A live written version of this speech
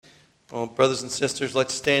Well, brothers and sisters,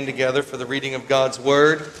 let's stand together for the reading of God's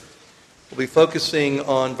Word. We'll be focusing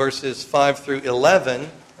on verses 5 through 11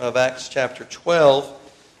 of Acts chapter 12.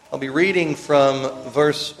 I'll be reading from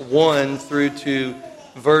verse 1 through to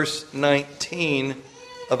verse 19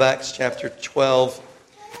 of Acts chapter 12.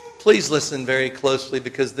 Please listen very closely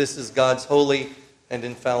because this is God's holy and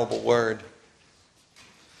infallible Word.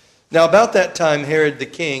 Now about that time Herod the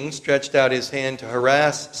king stretched out his hand to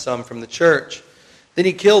harass some from the church. Then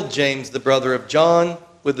he killed James, the brother of John,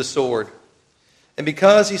 with the sword. And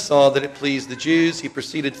because he saw that it pleased the Jews, he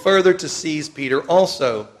proceeded further to seize Peter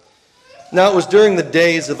also. Now it was during the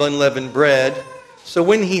days of unleavened bread. So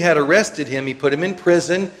when he had arrested him, he put him in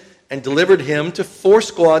prison and delivered him to 4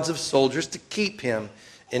 squads of soldiers to keep him,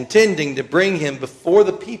 intending to bring him before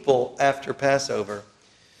the people after Passover.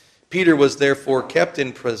 Peter was therefore kept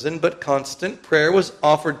in prison, but constant prayer was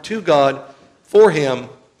offered to God for him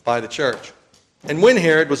by the church. And when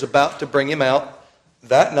Herod was about to bring him out,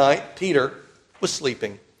 that night Peter was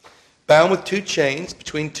sleeping, bound with 2 chains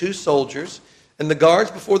between 2 soldiers, and the guards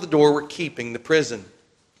before the door were keeping the prison.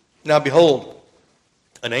 Now behold,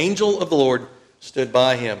 an angel of the Lord stood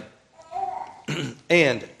by him,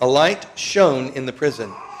 and a light shone in the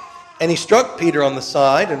prison. And he struck Peter on the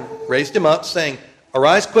side and raised him up, saying,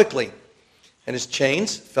 "Arise quickly." And his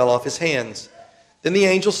chains fell off his hands. Then the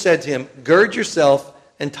angel said to him, "Gird yourself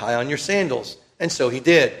and tie on your sandals." And so he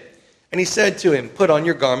did. And he said to him, "Put on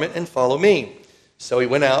your garment and follow me." So he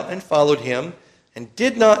went out and followed him, and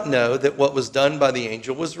did not know that what was done by the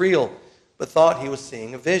angel was real, but thought he was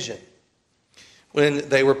seeing a vision. When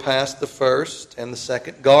they were past the first and the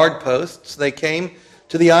second guard posts, they came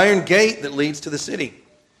to the iron gate that leads to the city,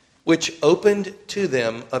 which opened to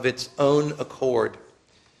them of its own accord.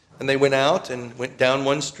 And they went out and went down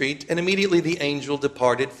one street, and immediately the angel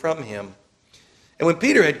departed from him. And when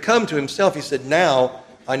Peter had come to himself, he said, "Now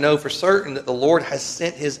I know for certain that the Lord has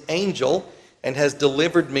sent his angel and has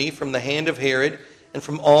delivered me from the hand of Herod and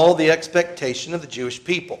from all the expectation of the Jewish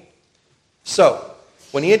people." So,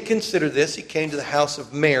 when he had considered this, he came to the house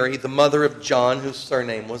of Mary, the mother of John, whose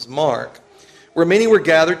surname was Mark, where many were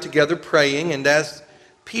gathered together praying. And as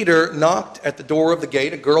Peter knocked at the door of the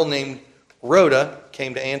gate, a girl named Rhoda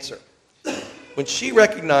came to answer. When she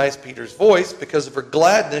recognized Peter's voice, because of her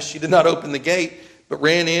gladness, she did not open the gate, but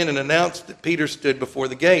ran in and announced that Peter stood before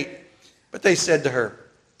the gate. But they said to her,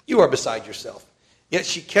 "You are beside yourself." Yet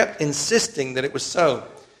she kept insisting that it was so.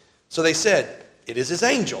 So they said, "It is his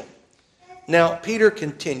angel." Now Peter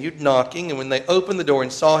continued knocking, and when they opened the door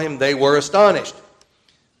and saw him, they were astonished.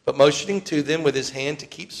 But motioning to them with his hand to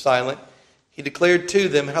keep silent, he declared to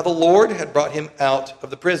them how the Lord had brought him out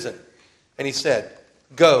of the prison. And he said,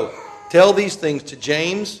 "Go, tell these things to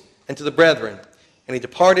James and to the brethren." And he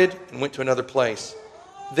departed and went to another place.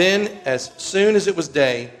 Then, as soon as it was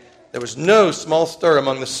day, there was no small stir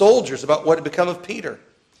among the soldiers about what had become of Peter.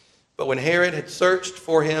 But when Herod had searched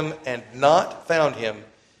for him and not found him,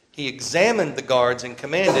 he examined the guards and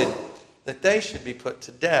commanded that they should be put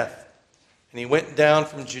to death. And he went down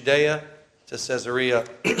from Judea to Caesarea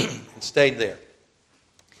and stayed there.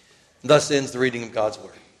 Thus ends the reading of God's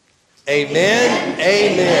Word. Amen.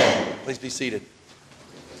 Amen. Please be seated.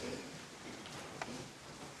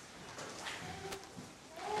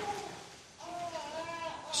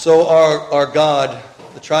 So our God,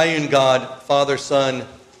 the triune God, Father, Son,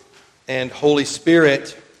 and Holy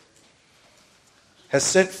Spirit, has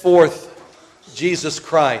sent forth Jesus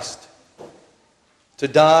Christ to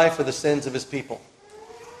die for the sins of his people.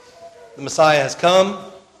 The Messiah has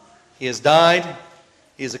come. He has died.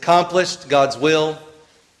 He has accomplished God's will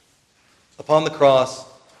upon the cross,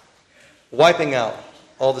 wiping out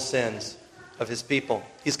all the sins of his people.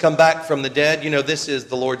 He's come back from the dead. You know, this is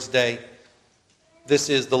the Lord's Day. This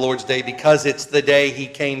is the Lord's Day because it's the day he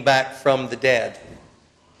came back from the dead.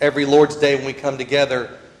 Every Lord's Day when we come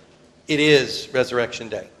together, it is Resurrection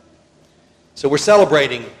Day. So we're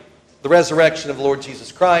celebrating the resurrection of the Lord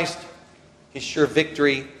Jesus Christ, his sure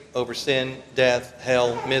victory over sin, death,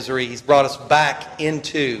 hell, misery. He's brought us back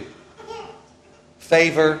into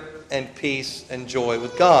favor and peace and joy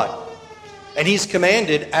with God. And he's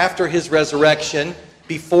commanded after his resurrection,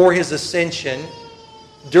 before his ascension,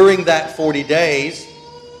 during that 40 days,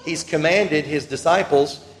 he's commanded his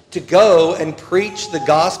disciples to go and preach the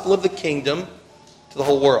gospel of the kingdom to the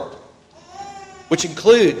whole world, which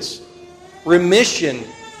includes remission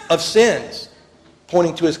of sins,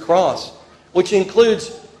 pointing to his cross, which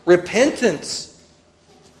includes repentance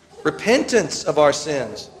of our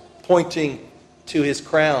sins, pointing to his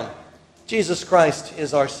crown. Jesus Christ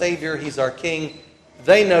is our Savior. He's our King.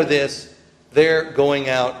 They know this. They're going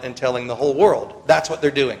out and telling the whole world. That's what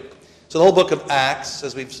they're doing. So the whole book of Acts,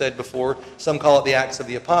 as we've said before, some call it the Acts of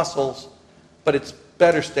the Apostles, but it's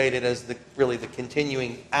better stated as really the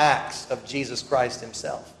continuing acts of Jesus Christ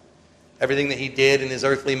himself. Everything that he did in his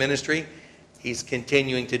earthly ministry, he's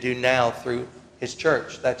continuing to do now through his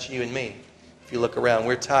church. That's you and me. If you look around,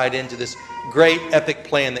 we're tied into this great epic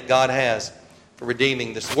plan that God has for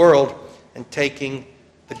redeeming this world and taking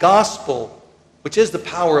the gospel, which is the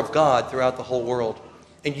power of God, throughout the whole world.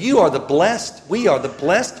 And we are the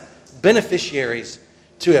blessed beneficiaries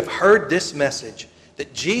to have heard this message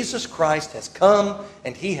that Jesus Christ has come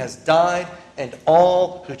and he has died, and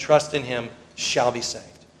all who trust in him shall be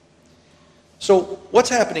saved. So what's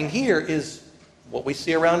happening here is what we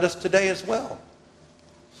see around us today as well.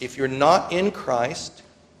 If you're not in Christ,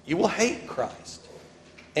 you will hate Christ.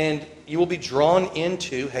 And you will be drawn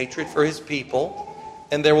into hatred for his people,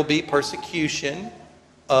 and there will be persecution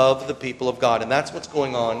of the people of God. And that's what's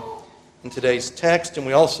going on in today's text. And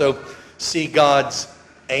we also see God's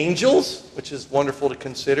angels, which is wonderful to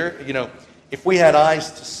consider. You know, if we had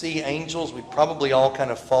eyes to see angels, we'd probably all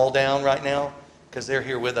kind of fall down right now, because they're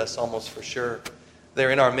here with us almost for sure.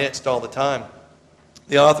 They're in our midst all the time.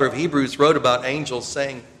 The author of Hebrews wrote about angels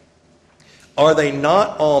saying, "Are they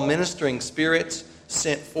not all ministering spirits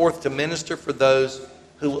sent forth to minister for those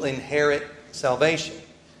who will inherit salvation?"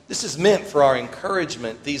 This is meant for our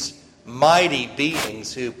encouragement. These mighty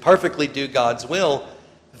beings who perfectly do God's will,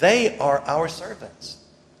 they are our servants.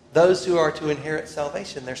 Those who are to inherit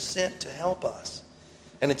salvation, they're sent to help us.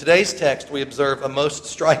 And in today's text, we observe a most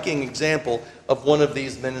striking example of one of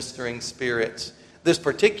these ministering spirits. This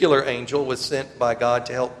particular angel was sent by God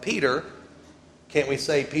to help Peter. Can't we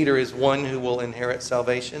say Peter is one who will inherit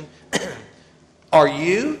salvation? Are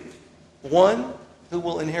you one who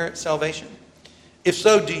will inherit salvation? If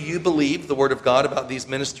so, do you believe the word of God about these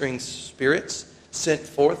ministering spirits sent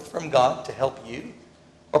forth from God to help you?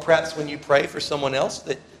 Or perhaps when you pray for someone else,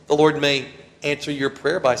 that the Lord may answer your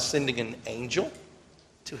prayer by sending an angel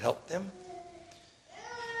to help them?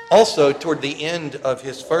 Also, toward the end of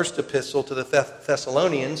his first epistle to the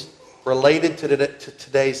Thessalonians, related to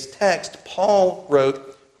today's text, Paul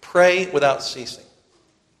wrote, "Pray without ceasing."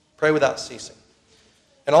 Pray without ceasing.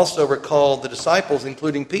 And also recall the disciples,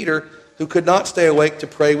 including Peter, who could not stay awake to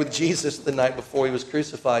pray with Jesus the night before he was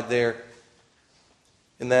crucified there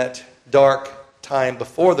in that dark time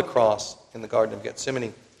before the cross in the Garden of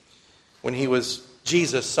Gethsemane, when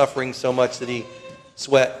Jesus suffering so much that he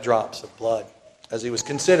sweat drops of blood as he was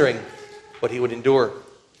considering what he would endure.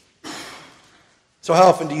 So how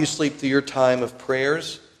often do you sleep through your time of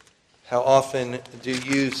prayers? How often do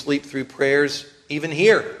you sleep through prayers even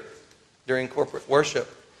here during corporate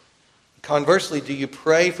worship? Conversely, do you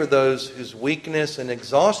pray for those whose weakness and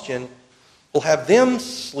exhaustion will have them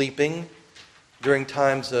sleeping during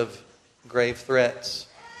times of grave threats?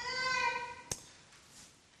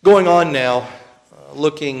 Going on now,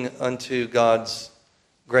 looking unto God's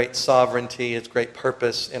great sovereignty, his great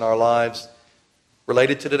purpose in our lives,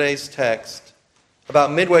 related to today's text,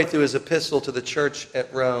 about midway through his epistle to the church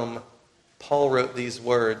at Rome, Paul wrote these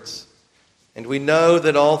words, "And we know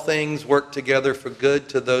that all things work together for good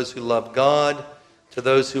to those who love God, to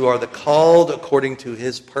those who are the called according to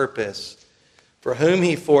his purpose. For whom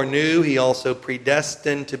he foreknew, he also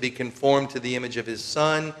predestined to be conformed to the image of his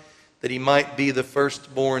Son, that he might be the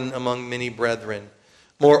firstborn among many brethren.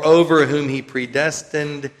 Moreover, whom he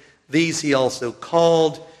predestined, these he also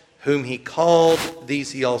called. Whom he called,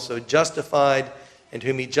 these he also justified. And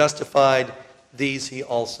whom he justified, these he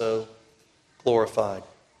also glorified."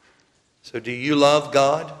 So do you love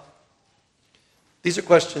God? These are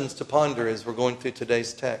questions to ponder as we're going through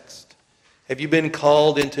today's text. Have you been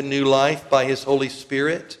called into new life by his Holy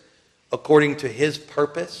Spirit according to his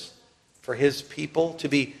purpose for his people, to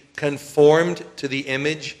be conformed to the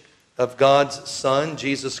image of God's Son,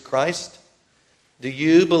 Jesus Christ? Do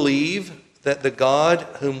you believe that the God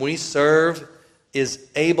whom we serve is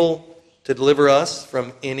able to deliver us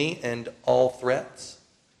from any and all threats,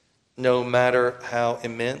 no matter how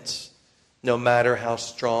immense, no matter how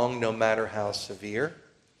strong, no matter how severe?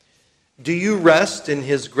 Do you rest in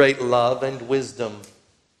his great love and wisdom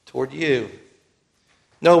toward you,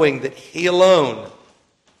 knowing that he alone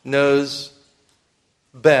knows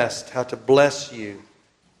best how to bless you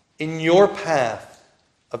in your path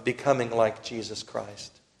of becoming like Jesus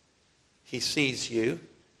Christ? He sees you,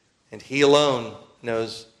 and he alone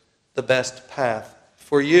knows the best path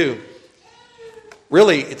for you.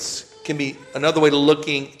 Really, it can be another way to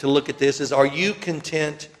look at this is, are you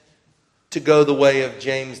content to go the way of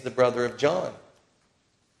James, the brother of John?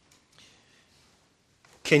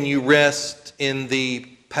 Can you rest in the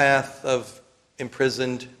path of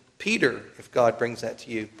imprisoned Peter, if God brings that to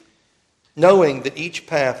you? knowing that each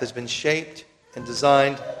path has been shaped and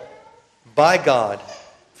designed by God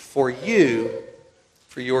for you,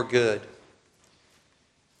 for your good.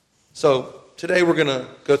 So today we're going to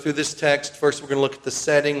go through this text. First we're going to look at the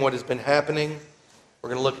setting, what has been happening. We're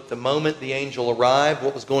going to look at the moment the angel arrived,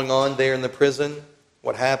 what was going on there in the prison,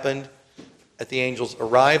 what happened at the angel's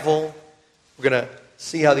arrival. We're going to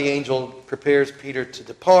see how the angel prepares Peter to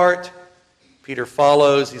depart. Peter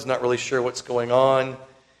follows. He's not really sure what's going on.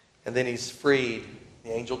 And then he's freed.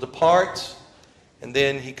 The angel departs, and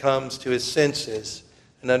then he comes to his senses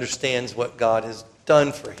and understands what God has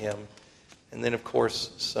done for him. And then, of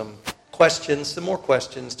course, some more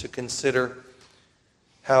questions to consider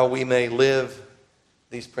how we may live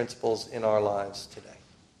these principles in our lives today.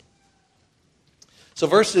 So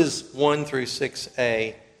verses 1 through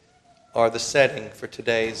 6a are the setting for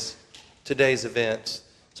today's events.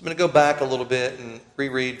 So I'm going to go back a little bit and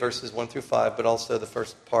reread verses 1 through 5, but also the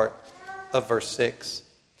first part of verse 6.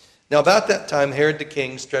 Now about that time, Herod the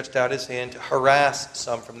king stretched out his hand to harass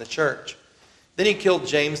some from the church. Then he killed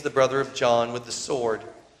James, the brother of John, with the sword.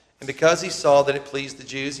 And because he saw that it pleased the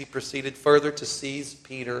Jews, he proceeded further to seize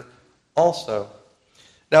Peter also.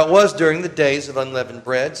 Now it was during the days of unleavened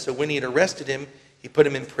bread, so when he had arrested him, he put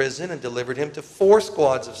him in prison and delivered him to 4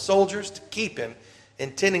 squads of soldiers to keep him,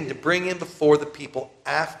 intending to bring him before the people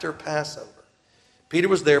after Passover. Peter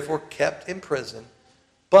was therefore kept in prison,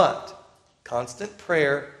 but constant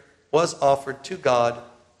prayer was offered to God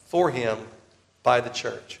for him by the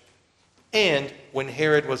church. And when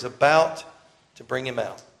Herod was about to bring him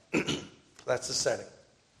out. That's the setting.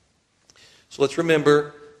 So let's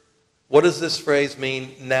remember, what does this phrase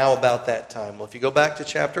mean, now about that time? Well, if you go back to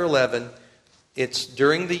chapter 11, it's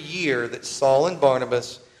during the year that Saul and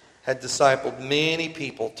Barnabas had discipled many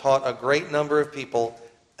people, taught a great number of people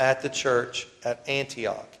at the church at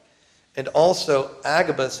Antioch. And also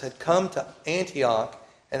Agabus had come to Antioch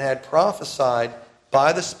and had prophesied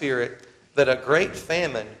by the Spirit that a great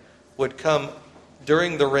famine would come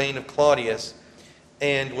during the reign of Claudius.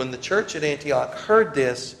 And when the church at Antioch heard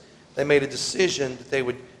this, they made a decision that they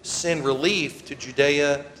would send relief to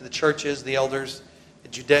Judea, to the churches, the elders,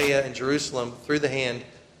 in Judea and Jerusalem through the hand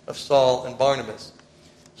of Saul and Barnabas.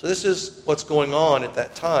 So this is what's going on at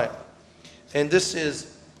that time. And this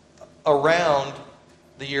is around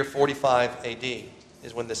the year 45 AD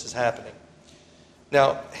is when this is happening.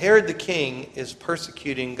 Now, Herod the king is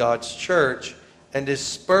persecuting God's church and is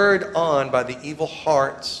spurred on by the evil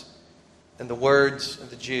hearts and the words of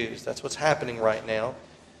the Jews. That's what's happening right now.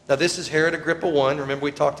 Now, this is Herod Agrippa I. Remember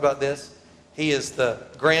we talked about this? He is the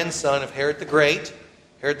grandson of Herod the Great.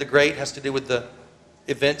 Herod the Great has to do with the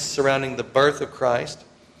events surrounding the birth of Christ.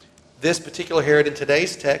 This particular Herod in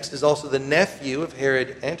today's text is also the nephew of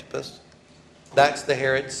Herod Antipas. That's the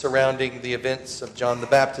Herod surrounding the events of John the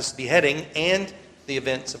Baptist's beheading and the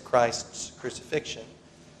events of Christ's crucifixion.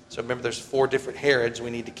 So remember, there's 4 different Herods we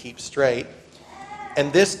need to keep straight.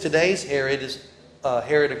 And today's Herod is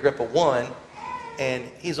Herod Agrippa I, and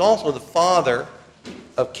he's also the father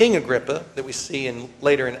of King Agrippa that we see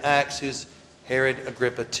later in Acts, who's Herod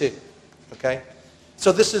Agrippa II. Okay?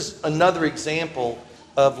 So this is another example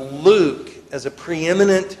of Luke as a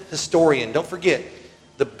preeminent historian. Don't forget,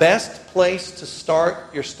 the best place to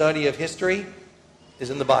start your study of history is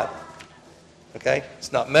in the Bible. Okay?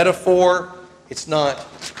 It's not metaphor. It's not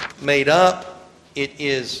made up. It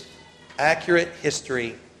is accurate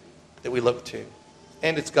history that we look to.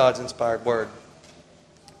 And it's God's inspired word.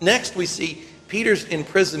 Next, we see Peter's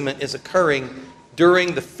imprisonment is occurring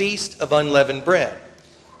during the Feast of Unleavened Bread.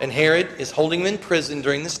 And Herod is holding him in prison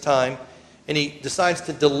during this time, and he decides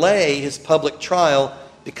to delay his public trial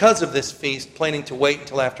because of this feast, planning to wait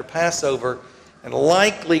until after Passover. And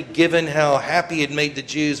likely, given how happy he had made the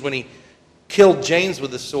Jews when he killed James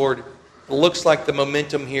with the sword, it looks like the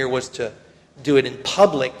momentum here was to do it in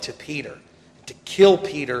public to Peter, to kill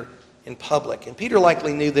Peter in public. And Peter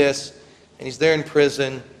likely knew this, and he's there in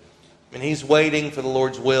prison, and he's waiting for the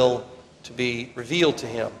Lord's will to be revealed to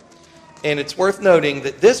him. And it's worth noting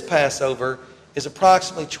that this Passover is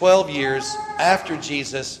approximately 12 years after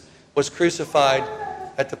Jesus was crucified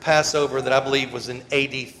at the Passover that I believe was in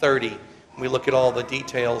AD 30. When we look at all the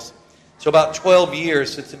details. So about 12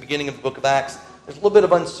 years since the beginning of the book of Acts. There's a little bit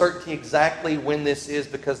of uncertainty exactly when this is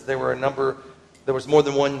because there was more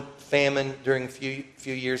than one famine during a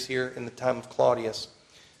few years here in the time of Claudius.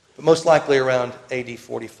 But most likely around AD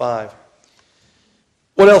 45.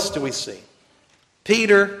 What else do we see?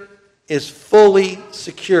 Peter is fully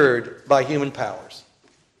secured by human powers.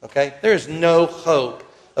 Okay? There is no hope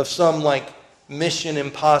of some Mission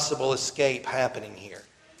Impossible escape happening here.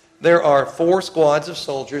 There are 4 squads of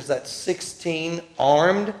soldiers, that's 16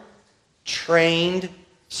 armed trained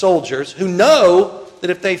soldiers who know that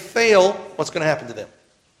if they fail, what's going to happen to them?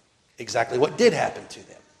 Exactly what did happen to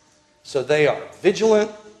them. So they are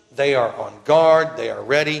vigilant, they are on guard, they are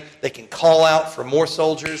ready. They can call out for more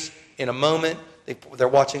soldiers in a moment. They're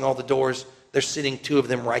watching all the doors. They're sitting 2 of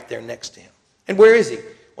them right there next to him. And where is he?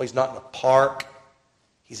 Well, he's not in a park.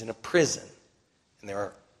 He's in a prison. And there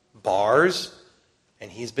are bars,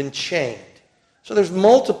 and he's been chained. So there's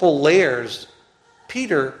multiple layers.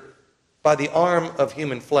 Peter, by the arm of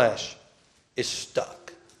human flesh, is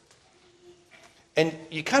stuck. And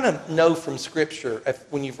you kind of know from Scripture,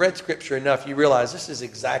 when you've read Scripture enough, you realize this is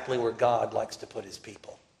exactly where God likes to put his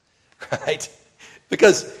people. Right?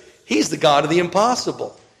 Because he's the God of the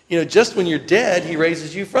impossible. Just when you're dead, he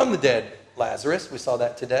raises you from the dead. Lazarus, we saw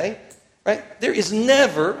that today. Right? There is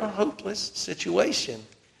never a hopeless situation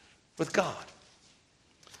with God.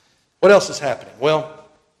 What else is happening? Well,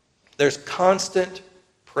 there's constant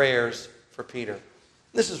prayers for Peter.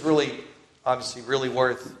 This is obviously really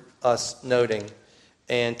worth us noting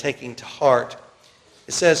and taking to heart.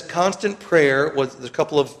 It says constant prayer there's a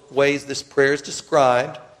couple of ways this prayer is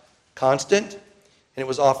described. Constant, and it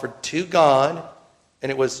was offered to God,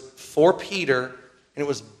 and it was for Peter, and it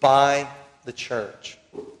was by the church.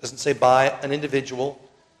 It doesn't say by an individual.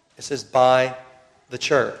 It says by the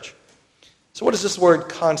church. So what is this word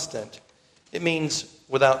constant? It means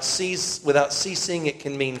without ceasing. It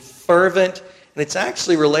can mean fervent. And it's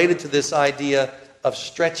actually related to this idea of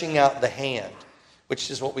stretching out the hand,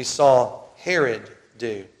 which is what we saw Herod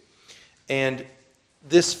do. And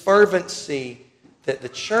this fervency that the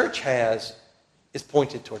church has is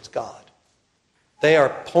pointed towards God. They are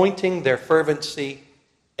pointing their fervency,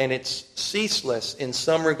 and it's ceaseless in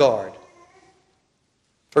some regard.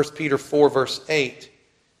 1 Peter 4, verse 8,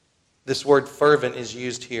 this word fervent is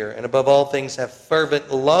used here. And above all things, have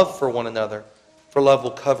fervent love for one another, for love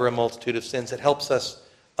will cover a multitude of sins. It helps us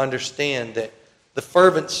understand that the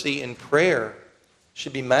fervency in prayer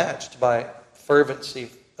should be matched by fervency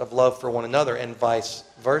of love for one another, and vice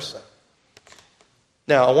versa.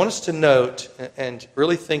 Now, I want us to note and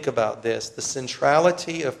really think about this, the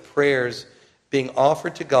centrality of prayers being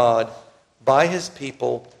offered to God by his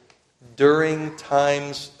people during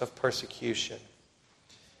times of persecution.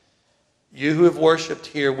 You who have worshiped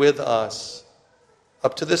here with us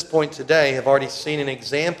up to this point today have already seen an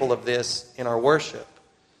example of this in our worship.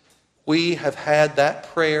 We have had that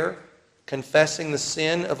prayer confessing the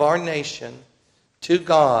sin of our nation to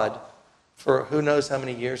God for who knows how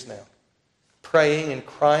many years now. Praying and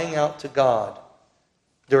crying out to God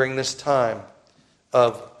during this time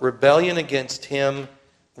of rebellion against him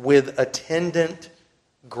with attendant,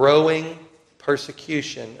 growing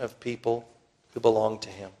persecution of people who belong to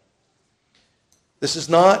him. This is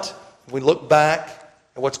not, if we look back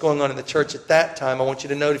at what's going on in the church at that time, I want you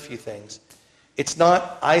to note a few things. It's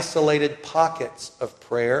not isolated pockets of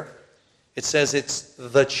prayer. It says it's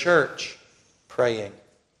the church praying.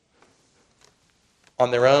 On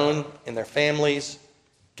their own, in their families,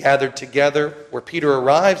 gathered together. Where Peter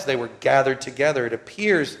arrives, they were gathered together. It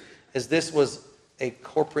appears as this was a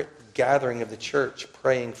corporate gathering of the church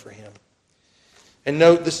praying for him. And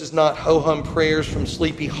note, this is not ho-hum prayers from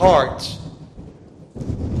sleepy hearts.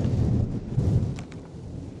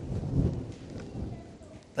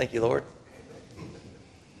 Thank you, Lord.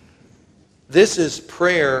 This is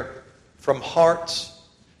prayer from hearts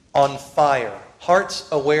on fire. Hearts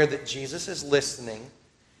aware that Jesus is listening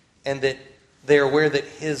and that they're aware that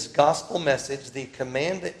his gospel message, the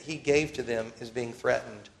command that he gave to them, is being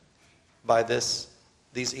threatened by these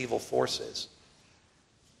evil forces.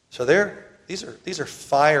 So these are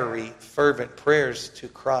fiery, fervent prayers to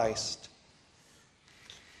Christ.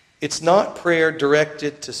 It's not prayer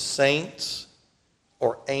directed to saints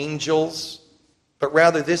or angels, but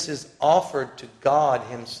rather this is offered to God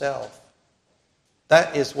himself.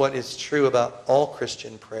 That is what is true about all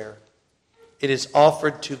Christian prayer. It is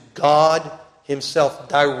offered to God himself,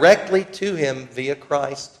 directly to him via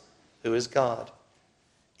Christ, who is God.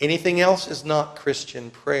 Anything else is not Christian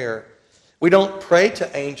prayer. We don't pray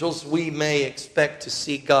to angels. We may expect to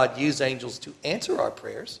see God use angels to answer our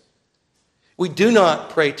prayers. We do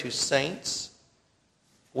not pray to saints.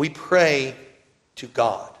 We pray to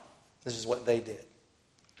God. This is what they did.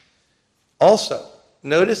 Also,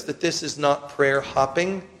 notice that this is not prayer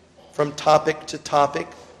hopping from topic to topic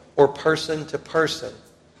or person to person.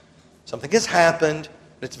 Something has happened,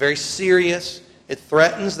 and it's very serious. It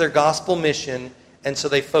threatens their gospel mission, and so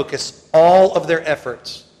they focus all of their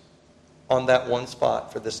efforts on that one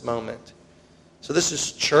spot for this moment. So this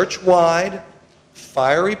is church-wide,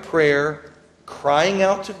 fiery prayer, crying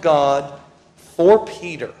out to God for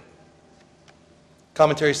Peter.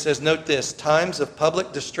 Commentary says, note this, times of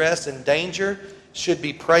public distress and danger should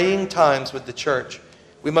be praying times with the church.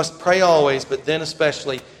 We must pray always, but then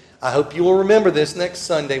especially. I hope you will remember this next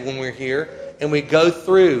Sunday when we're here and we go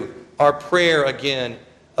through our prayer again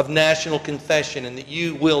of national confession, and that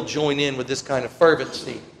you will join in with this kind of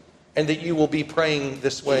fervency, and that you will be praying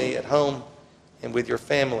this way at home and with your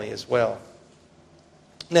family as well.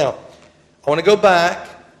 Now, I want to go back,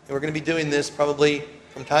 and we're going to be doing this probably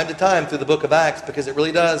from time to time through the book of Acts, because it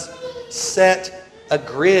really does set a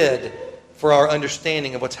grid for our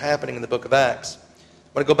understanding of what's happening in the book of Acts. I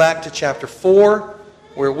want to go back to chapter 4,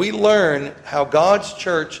 where we learn how God's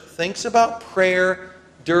church thinks about prayer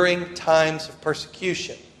during times of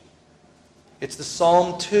persecution. It's the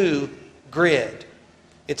Psalm 2 grid.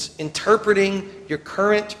 It's interpreting your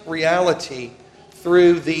current reality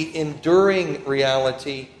through the enduring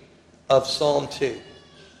reality of Psalm 2.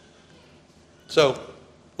 So,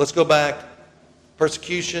 let's go back.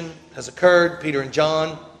 Persecution has occurred, Peter and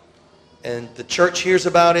John, and the church hears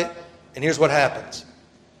about it, and here's what happens.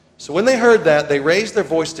 So when they heard that, they raised their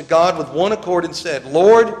voice to God with one accord and said,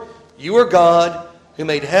 Lord, you are God, who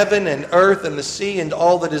made heaven and earth and the sea and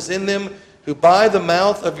all that is in them, who by the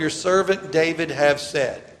mouth of your servant David have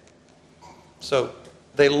said. So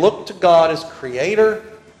they look to God as creator.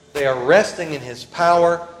 They are resting in his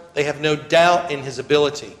power. They have no doubt in his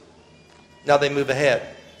ability. Now they move ahead.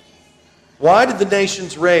 Why did the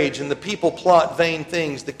nations rage and the people plot vain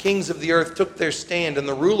things? The kings of the earth took their stand, and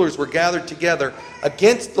the rulers were gathered together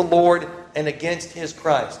against the Lord and against his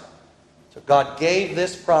Christ. So God gave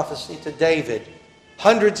this prophecy to David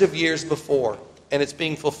hundreds of years before, and it's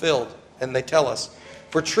being fulfilled. And they tell us,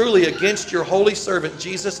 for truly against your holy servant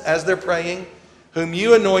Jesus, as they're praying, whom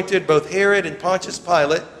you anointed, both Herod and Pontius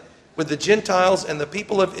Pilate, with the Gentiles and the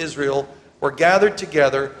people of Israel, were gathered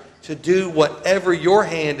together to do whatever your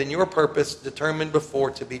hand and your purpose determined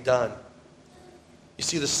before to be done. You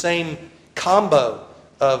see the same combo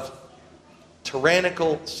of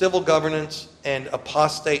tyrannical civil governance and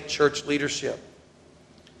apostate church leadership.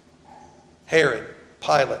 Herod,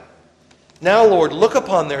 Pilate. Now, Lord, look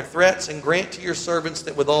upon their threats and grant to your servants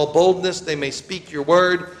that with all boldness they may speak your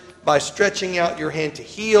word by stretching out your hand to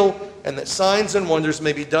heal, and that signs and wonders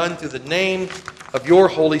may be done through the name of your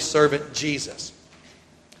holy servant Jesus.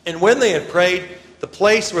 And when they had prayed, the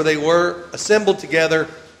place where they were assembled together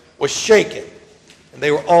was shaken, and they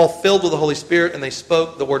were all filled with the Holy Spirit, and they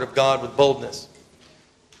spoke the word of God with boldness.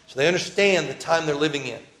 So they understand the time they're living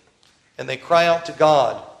in, and they cry out to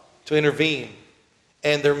God to intervene.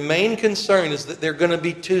 And their main concern is that they're going to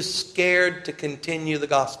be too scared to continue the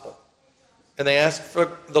gospel. And they ask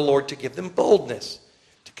for the Lord to give them boldness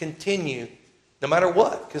to continue no matter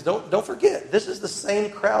what. Because don't forget, this is the same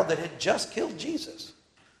crowd that had just killed Jesus.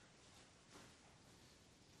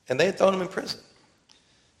 And they had thrown him in prison.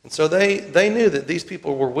 And so they knew that these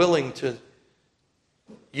people were willing to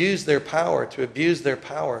use their power, to abuse their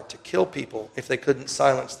power, to kill people if they couldn't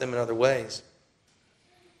silence them in other ways.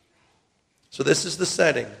 So this is the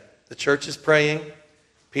setting. The church is praying.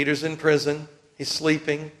 Peter's in prison. He's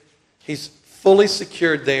sleeping. He's fully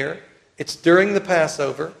secured there. It's during the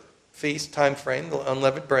Passover feast time frame, the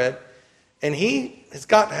unleavened bread. And he has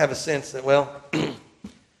got to have a sense that, well, I'm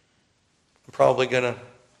probably going to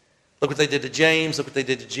look what they did to James, look what they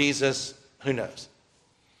did to Jesus. Who knows?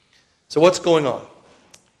 So what's going on?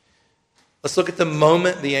 Let's look at the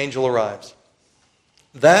moment the angel arrives.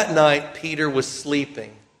 That night, Peter was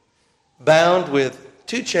sleeping, bound with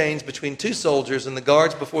 2 chains between 2 soldiers, and the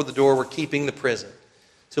guards before the door were keeping the prison.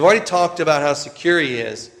 So we've already talked about how secure he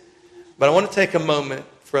is, but I want to take a moment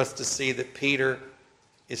for us to see that Peter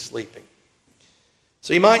is sleeping.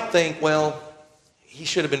 So you might think, well, he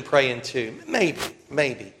should have been praying too.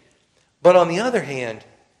 Maybe. But on the other hand,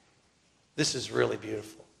 this is really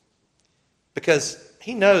beautiful. Because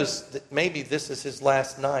he knows that maybe this is his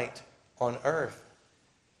last night on earth.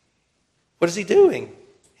 What is he doing?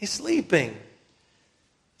 He's sleeping.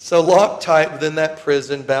 So locked tight within that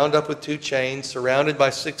prison, bound up with 2 chains, surrounded by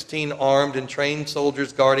 16 armed and trained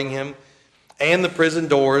soldiers guarding him, and the prison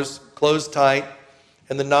doors closed tight,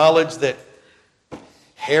 and the knowledge that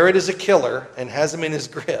Herod is a killer and has him in his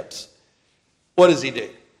grips, what does he do?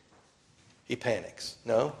 He panics.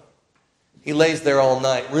 No. He lays there all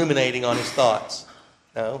night ruminating on his thoughts.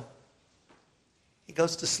 No. He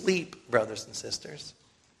goes to sleep, brothers and sisters.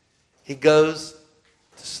 He goes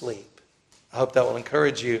to sleep. I hope that will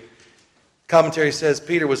encourage you. Commentary says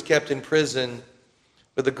Peter was kept in prison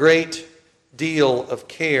with a great deal of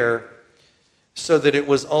care, so that it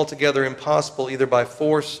was altogether impossible either by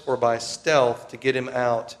force or by stealth to get him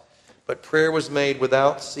out. But prayer was made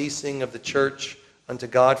without ceasing of the church unto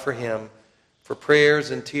God for him, For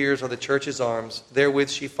prayers and tears are the church's arms. Therewith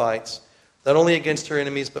she fights, not only against her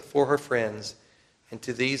enemies, but for her friends. And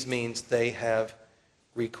to these means they have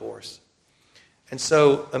recourse. And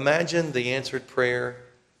so imagine the answered prayer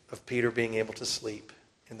of Peter being able to sleep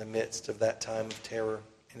in the midst of that time of terror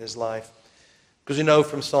in his life. Because we know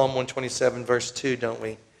from Psalm 127, verse 2, don't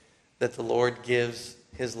we, that the Lord gives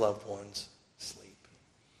his loved ones sleep.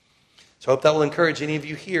 So I hope that will encourage any of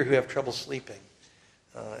you here who have trouble sleeping.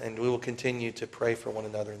 And we will continue to pray for one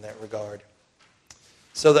another in that regard.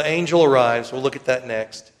 So the angel arrives. We'll look at that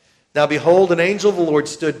next. Now behold, an angel of the Lord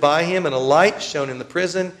stood by him, and a light shone in the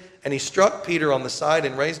prison. And he struck Peter on the side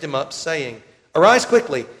and raised him up, saying, Arise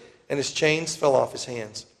quickly! And his chains fell off his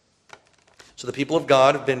hands. So the people of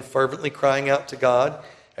God have been fervently crying out to God.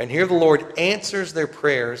 And here the Lord answers their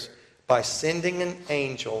prayers by sending an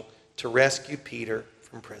angel to rescue Peter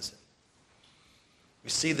from prison. We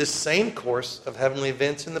see this same course of heavenly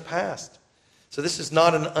events in the past. So this is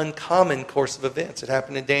not an uncommon course of events. It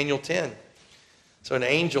happened in Daniel 10. So an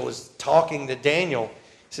angel is talking to Daniel.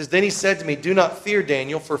 He says, Then he said to me, Do not fear,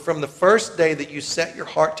 Daniel, for from the first day that you set your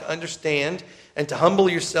heart to understand and to humble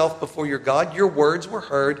yourself before your God, your words were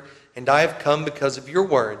heard, and I have come because of your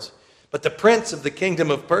words. But the prince of the kingdom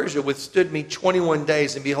of Persia withstood me 21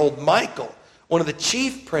 days, and behold, Michael, one of the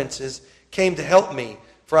chief princes, came to help me,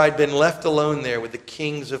 for I had been left alone there with the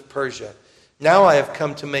kings of Persia. Now I have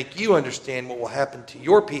come to make you understand what will happen to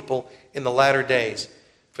your people in the latter days,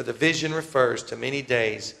 for the vision refers to many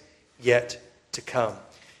days yet to come.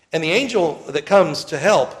 And the angel that comes to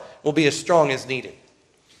help will be as strong as needed.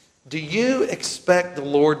 Do you expect the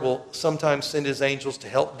Lord will sometimes send his angels to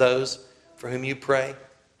help those for whom you pray?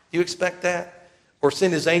 Do you expect that? Or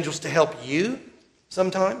send his angels to help you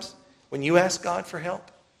sometimes when you ask God for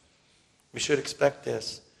help? We should expect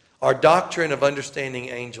this. Our doctrine of understanding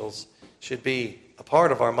angels should be a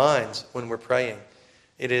part of our minds when we're praying.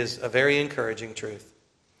 It is a very encouraging truth.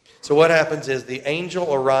 So what happens is the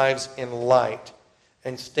angel arrives in light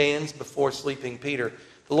and stands before sleeping Peter.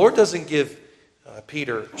 The Lord doesn't give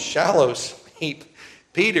Peter shallow sleep.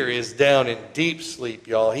 Peter is down in deep sleep,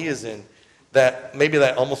 y'all. He is in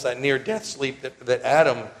almost that near-death sleep that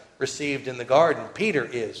Adam received in the garden. Peter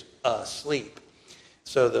is asleep.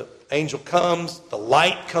 So the angel comes, the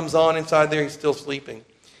light comes on inside there, he's still sleeping.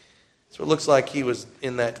 So it looks like he was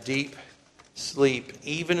in that deep sleep,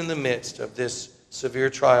 even in the midst of this severe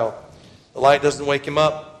trial. The light doesn't wake him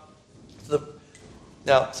up.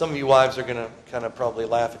 Now, some of you wives are going to kind of probably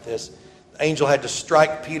laugh at this. The angel had to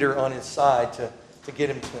strike Peter on his side to get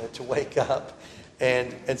him to wake up.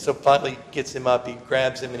 And so finally gets him up, he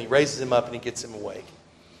grabs him and he raises him up and he gets him awake.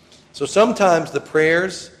 So sometimes the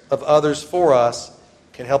prayers of others for us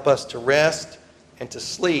can help us to rest and to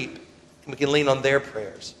sleep, and we can lean on their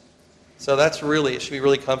prayers. So it should be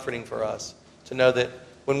really comforting for us to know that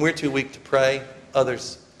when we're too weak to pray,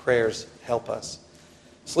 others' prayers help us.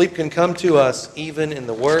 Sleep can come to us even in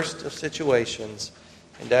the worst of situations,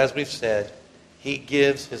 and as we've said, he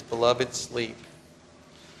gives his beloved sleep.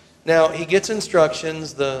 Now, he gets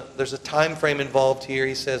instructions. There's a time frame involved here.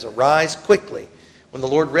 He says, Arise quickly. When the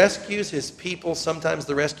Lord rescues his people, sometimes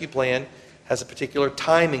the rescue plan has a particular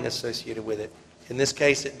timing associated with it. In this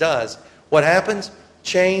case, it does. What happens?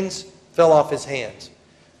 Chains fell off his hands.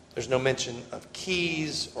 There's no mention of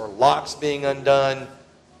keys or locks being undone.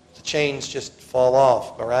 The chains just fall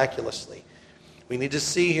off miraculously. We need to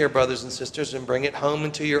see here, brothers and sisters, and bring it home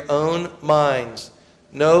into your own minds.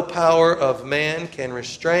 No power of man can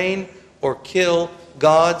restrain or kill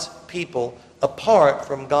God's people apart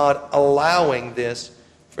from God allowing this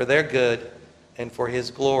for their good and for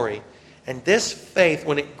his glory. And this faith,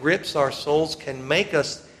 when it grips our souls, can make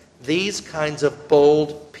us these kinds of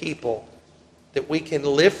bold people, that we can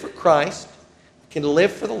live for Christ, can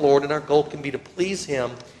live for the Lord, and our goal can be to please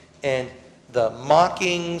him. And the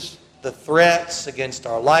mockings, the threats against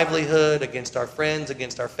our livelihood, against our friends,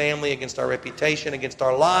 against our family, against our reputation, against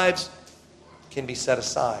our lives, can be set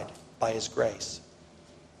aside by his grace.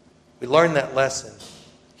 We learn that lesson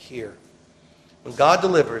here. When God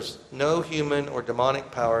delivers, no human or demonic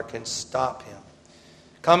power can stop him.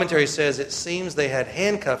 Commentary says, it seems they had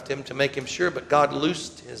handcuffed him to make him sure, but God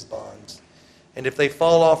loosed his bonds. And if they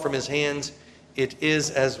fall off from his hands, it is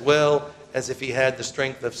as well as if he had the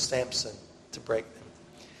strength of Samson to break them.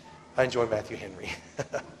 I enjoy Matthew Henry.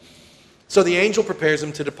 So the angel prepares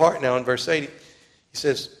him to depart now in verse 8. He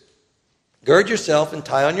says, Gird yourself and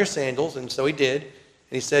tie on your sandals. And so he did. And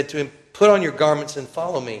he said to him, Put on your garments and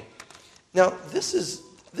follow me. Now, this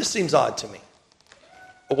seems odd to me.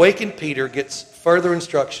 Awakened Peter gets further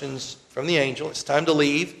instructions from the angel. It's time to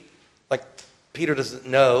leave. Like Peter doesn't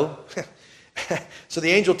know. So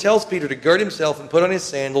the angel tells Peter to gird himself and put on his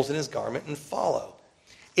sandals and his garment and follow.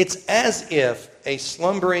 It's as if a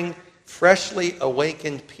slumbering, freshly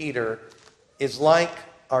awakened Peter is like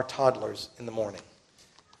our toddlers in the morning.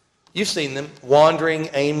 You've seen them wandering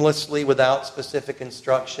aimlessly without specific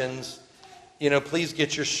instructions. Please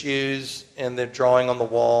get your shoes, and they're drawing on the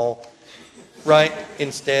wall, right?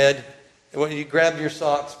 Instead, when you grab your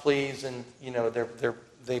socks, please, and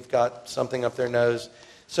they've got something up their nose.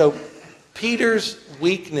 So Peter's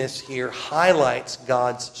weakness here highlights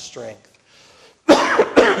God's strength.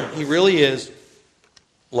 He really is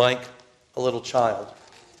like a little child.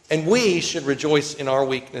 And we should rejoice in our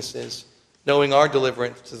weaknesses, knowing our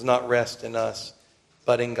deliverance does not rest in us,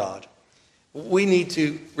 but in God. We need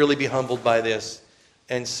to really be humbled by this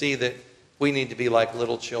and see that we need to be like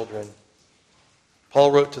little children.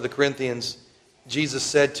 Paul wrote to the Corinthians, Jesus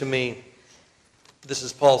said to me, this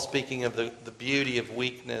is Paul speaking of the beauty of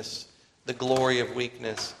weakness, the glory of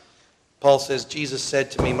weakness. Paul says, Jesus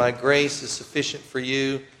said to me, my grace is sufficient for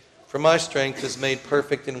you, for my strength is made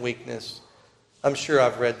perfect in weakness. I'm sure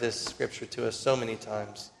I've read this scripture to us so many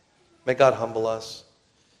times. May God humble us.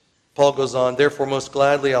 Paul goes on, therefore most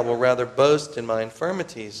gladly I will rather boast in my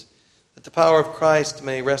infirmities, that the power of Christ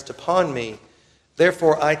may rest upon me.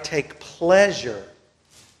 Therefore I take pleasure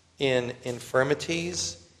in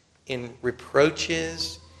infirmities, in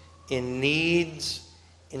reproaches, in needs,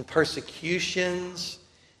 in persecutions,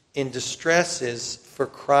 in distresses for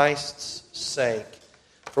Christ's sake.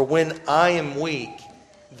 For when I am weak,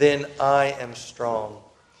 then I am strong.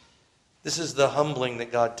 This is the humbling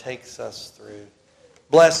that God takes us through.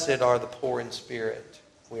 Blessed are the poor in spirit,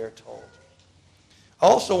 we are told. I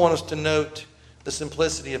also want us to note the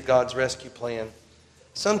simplicity of God's rescue plan.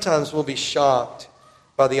 Sometimes we'll be shocked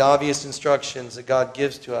by the obvious instructions that God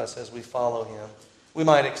gives to us as we follow Him. We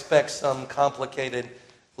might expect some complicated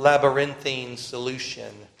labyrinthine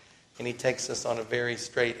solution, and He takes us on a very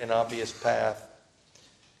straight and obvious path.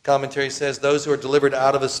 Commentary says, those who are delivered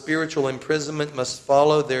out of a spiritual imprisonment must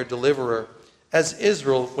follow their deliverer, as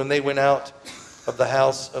Israel when they went out of the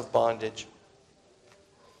house of bondage.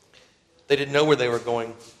 They didn't know where they were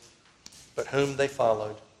going, but whom they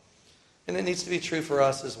followed. And it needs to be true for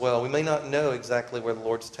us as well. We may not know exactly where the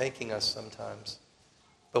Lord's taking us sometimes,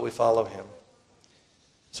 but we follow Him.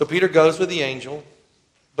 So Peter goes with the angel,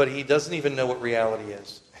 but he doesn't even know what reality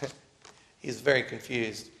is. He's very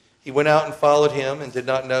confused. He went out and followed him and did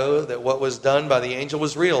not know that what was done by the angel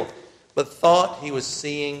was real, but thought he was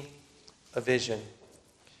seeing a vision.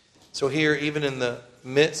 So here, even in the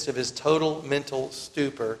midst of his total mental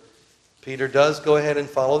stupor, Peter does go ahead and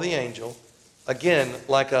follow the angel, again,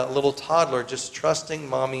 like a little toddler, just trusting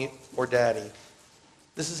mommy or daddy.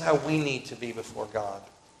 This is how we need to be before God.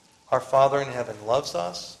 Our Father in heaven loves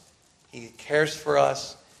us. He cares for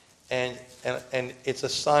us. And it's a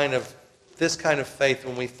sign of this kind of faith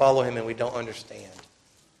when we follow Him and we don't understand.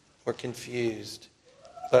 We're confused.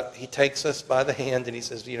 But He takes us by the hand and He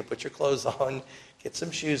says, put your clothes on, get some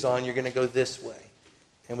shoes on, you're going to go this way.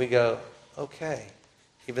 And we go, okay,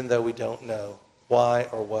 even though we don't know why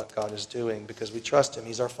or what God is doing, because we trust Him.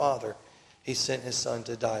 He's our Father. He sent His Son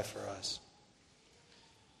to die for us.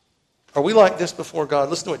 Are we like this before God?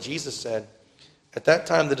 Listen to what Jesus said. At that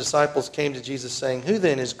time the disciples came to Jesus saying, who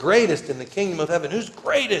then is greatest in the kingdom of heaven? Who's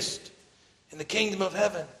greatest in the kingdom of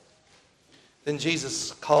heaven? Then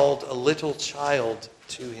Jesus called a little child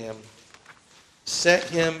to Him, set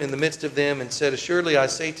him in the midst of them, and said, assuredly I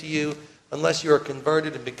say to you, unless you are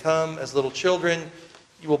converted and become as little children,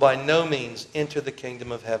 you will by no means enter the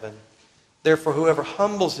kingdom of heaven. Therefore, whoever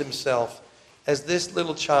humbles himself as this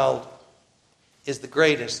little child is the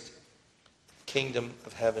greatest kingdom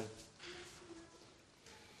of heaven.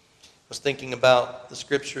 I was thinking about the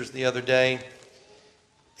scriptures the other day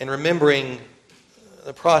and remembering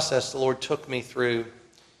the process the Lord took me through,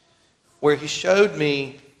 where He showed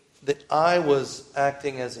me that I was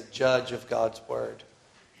acting as a judge of God's Word.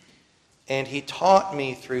 And He taught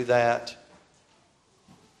me through that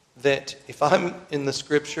if I'm in the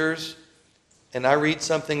Scriptures and I read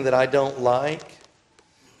something that I don't like,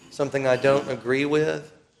 something I don't agree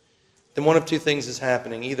with, then one of two things is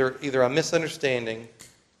happening. Either I'm misunderstanding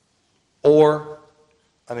or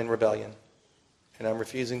I'm in rebellion. And I'm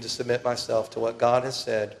refusing to submit myself to what God has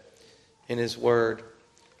said in His Word.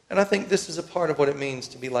 And I think this is a part of what it means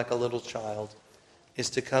to be like a little child,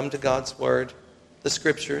 is to come to God's Word, the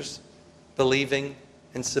Scriptures, believing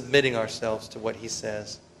and submitting ourselves to what He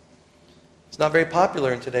says. It's not very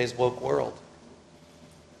popular in today's woke world.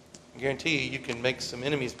 I guarantee you can make some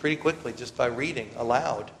enemies pretty quickly just by reading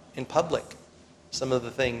aloud in public some of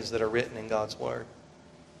the things that are written in God's Word.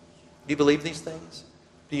 Do you believe these things?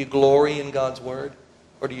 Do you glory in God's word,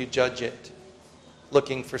 or do you judge it,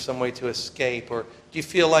 looking for some way to escape? Or do you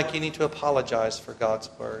feel like you need to apologize for God's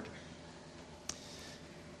word?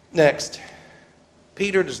 Next,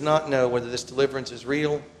 Peter does not know whether this deliverance is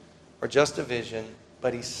real or just a vision,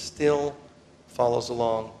 but he still follows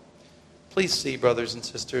along. Please see, brothers and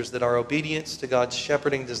sisters, that our obedience to God's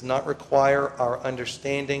shepherding does not require our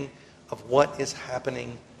understanding of what is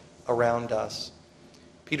happening around us.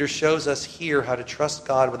 Peter shows us here how to trust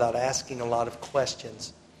God without asking a lot of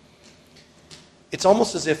questions. It's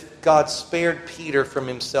almost as if God spared Peter from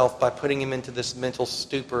himself by putting him into this mental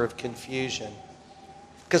stupor of confusion.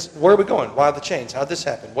 Because where are we going? Why the chains? How did this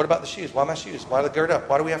happen? What about the shoes? Why my shoes? Why the gird up?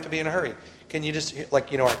 Why do we have to be in a hurry? Can you just,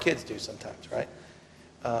 like, our kids do sometimes, right?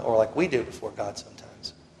 Or like we do before God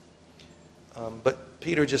sometimes. But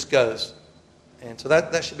Peter just goes. And so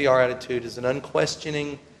that should be our attitude, is an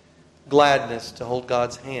unquestioning gladness to hold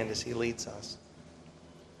God's hand as he leads us.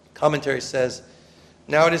 Commentary says,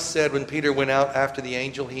 now it is said, when Peter went out after the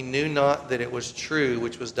angel, he knew not that it was true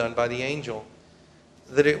which was done by the angel,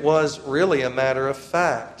 that it was really a matter of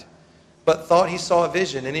fact, but thought he saw a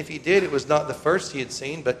vision. And if he did, it was not the first he had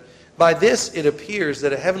seen. But by this it appears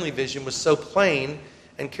that a heavenly vision was so plain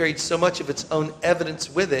and carried so much of its own evidence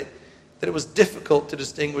with it that it was difficult to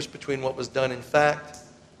distinguish between what was done in fact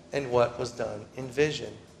and what was done in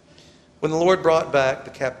vision. When the Lord brought back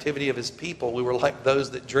the captivity of his people, we were like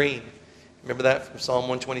those that dream. Remember that from Psalm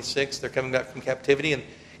 126? They're coming back from captivity, and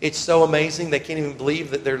it's so amazing they can't even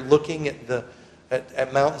believe that they're looking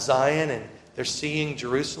at Mount Zion and they're seeing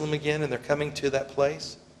Jerusalem again, and they're coming to that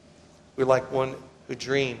place. We're like one who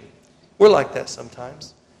dream. We're like that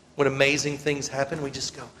sometimes. When amazing things happen, we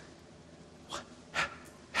just go, what?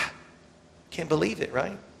 Can't believe it,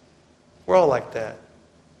 right? We're all like that.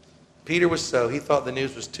 Peter was so. He thought the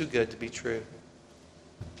news was too good to be true.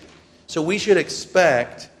 So we should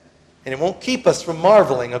expect, and it won't keep us from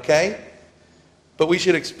marveling, okay? But we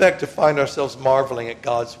should expect to find ourselves marveling at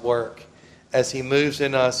God's work as he moves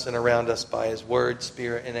in us and around us by his word,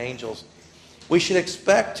 spirit, and angels. We should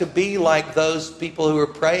expect to be like those people who are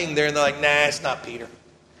praying there and they're like, nah, it's not Peter.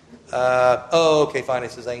 Okay, fine,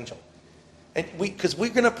 it's his angel. And because we're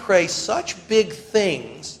going to pray such big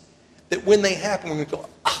things that when they happen, we're going to go,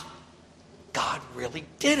 God really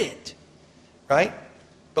did it, right?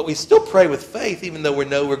 But we still pray with faith, even though we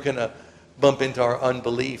know we're going to bump into our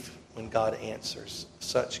unbelief when God answers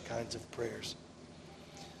such kinds of prayers.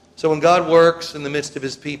 So when God works in the midst of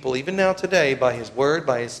his people, even now today, by his word,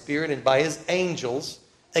 by his spirit, and by his angels,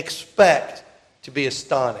 expect to be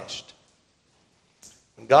astonished.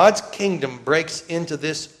 When God's kingdom breaks into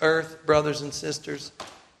this earth, brothers and sisters,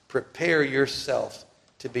 prepare yourself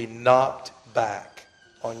to be knocked back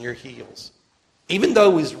on your heels. Even though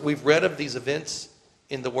we've read of these events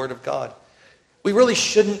in the Word of God, we really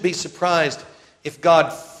shouldn't be surprised if God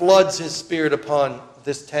floods his Spirit upon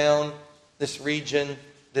this town, this region,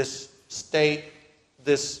 this state,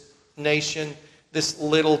 this nation, this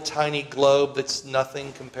little tiny globe that's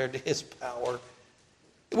nothing compared to his power.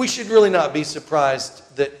 We should really not be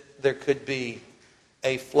surprised that there could be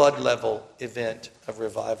a flood level event of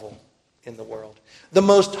revival in the world. The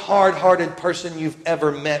most hard-hearted person you've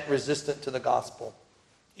ever met resistant to the gospel,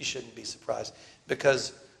 you shouldn't be surprised,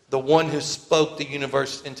 because the one who spoke the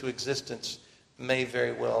universe into existence may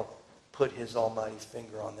very well put his almighty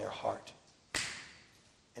finger on their heart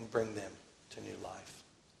and bring them to new life.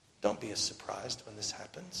 Don't be as surprised when this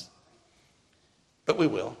happens. But we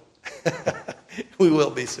will. We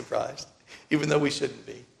will be surprised, even though we shouldn't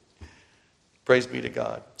be. Praise be to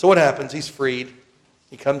God. So what happens? He's freed.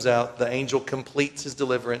 He comes out. The angel completes his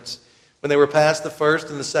deliverance. When they were past the first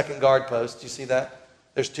and the second guard post, do you see that?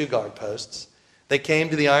 There's 2 guard posts. They came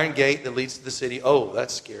to the iron gate that leads to the city. Oh,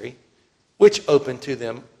 that's scary. Which opened to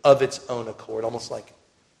them of its own accord, almost like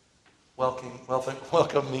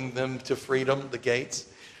welcoming them to freedom, the gates.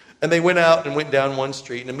 And they went out and went down one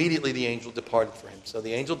street, and immediately the angel departed for him. So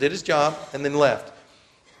the angel did his job and then left.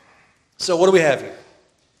 So what do we have here?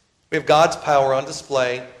 We have God's power on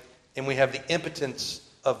display, and we have the impotence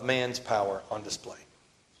of man's power on display.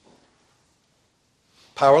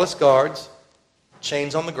 Powerless guards,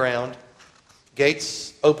 chains on the ground,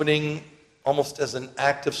 gates opening almost as an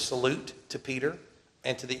act of salute to Peter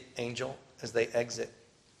and to the angel as they exit.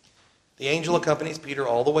 The angel accompanies Peter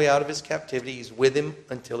all the way out of his captivity. He's with him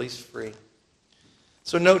until he's free.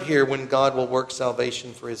 So note here, when God will work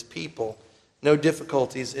salvation for his people, no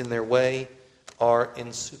difficulties in their way are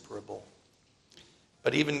insuperable.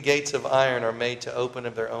 But even gates of iron are made to open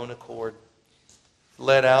of their own accord.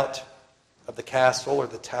 Led out of the castle or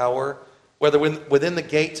the tower, whether within the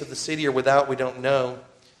gates of the city or without, we don't know.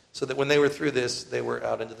 so that when they were through this, they were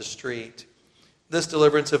out into the street. This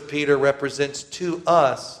deliverance of Peter represents to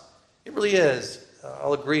us, it really is,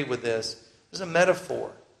 I'll agree with this, it's a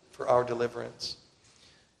metaphor for our deliverance.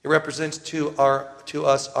 It represents to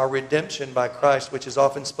us our redemption by Christ, which is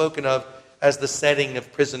often spoken of as the setting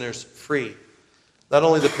of prisoners free. Not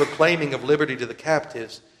only the proclaiming of liberty to the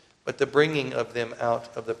captives, but the bringing of them out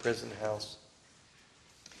of the prison house.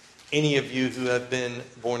 Any of you who have been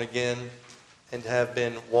born again and have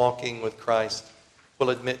been walking with Christ will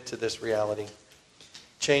admit to this reality.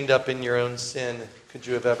 Chained up in your own sin, could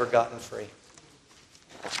you have ever gotten free?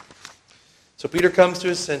 So Peter comes to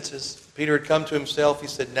his senses. Peter had come to himself. He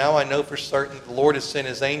said, now I know for certain the Lord has sent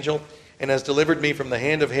his angel and has delivered me from the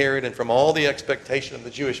hand of Herod and from all the expectation of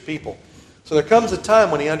the Jewish people. So there comes a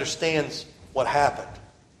time when he understands what happened.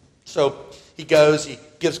 So he goes, he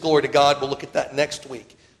gives glory to God. We'll look at that next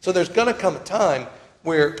week. So there's going to come a time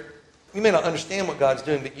where you may not understand what God's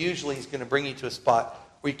doing, but usually he's going to bring you to a spot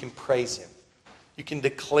where you can praise him. You can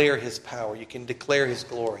declare his power. You can declare his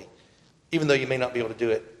glory, even though you may not be able to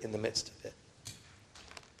do it in the midst of it.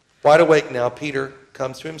 Wide awake now, Peter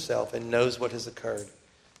comes to himself and knows what has occurred.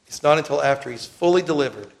 It's not until after he's fully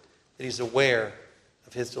delivered that he's aware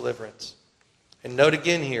of his deliverance. And note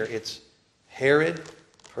again here, it's Herod,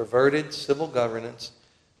 perverted civil governance.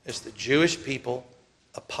 It's the Jewish people,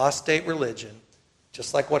 apostate religion,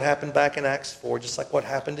 just like what happened back in Acts 4, just like what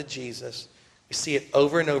happened to Jesus. We see it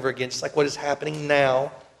over and over again, just like what is happening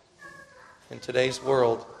now in today's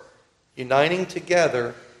world, uniting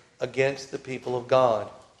together against the people of God.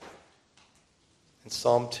 And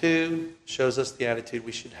Psalm 2 shows us the attitude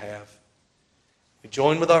we should have. We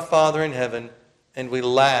join with our Father in heaven, and we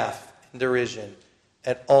laugh in derision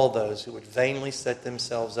at all those who would vainly set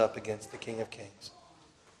themselves up against the King of Kings,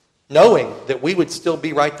 knowing that we would still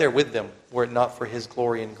be right there with them were it not for his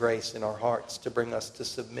glory and grace in our hearts to bring us to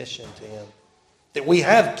submission to him, that we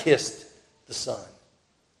have kissed the Son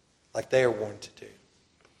like they are warned to do.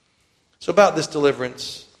 So about this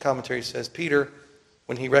deliverance, commentary says, Peter,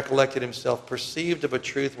 when he recollected himself, perceived of a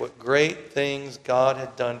truth what great things God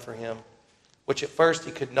had done for him, which at first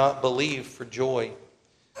he could not believe for joy.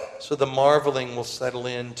 So the marveling will settle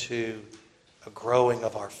into a growing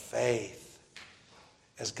of our faith.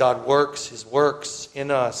 As God works his works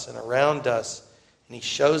in us and around us, and he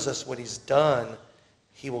shows us what he's done,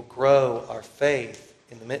 he will grow our faith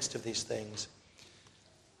in the midst of these things.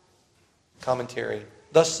 Commentary.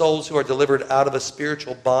 Thus souls who are delivered out of a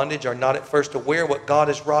spiritual bondage are not at first aware what God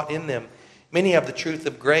has wrought in them. Many have the truth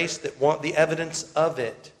of grace that want the evidence of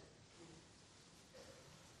it.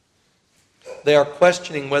 They are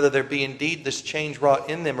questioning whether there be indeed this change wrought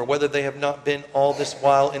in them or whether they have not been all this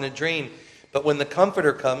while in a dream. But when the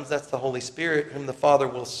Comforter comes, that's the Holy Spirit, whom the Father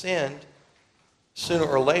will send, sooner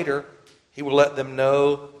or later, he will let them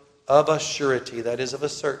know of a surety, that is of a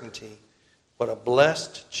certainty, what a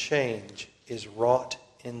blessed change is wrought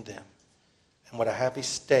in them, and what a happy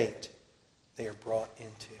state they are brought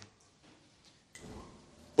into.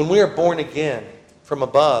 When we are born again from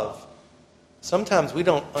above, sometimes we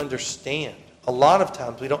don't understand. A lot of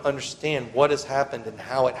times we don't understand what has happened and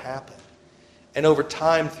how it happened. And over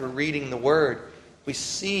time, through reading the Word, we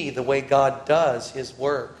see the way God does his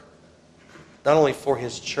work, not only for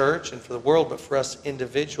his church and for the world, but for us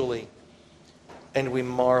individually. And we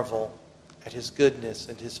marvel at his goodness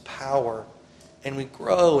and his power. And we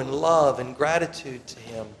grow in love and gratitude to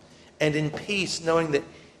him, and in peace, knowing that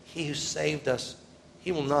he who saved us,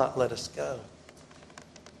 he will not let us go.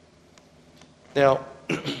 Now,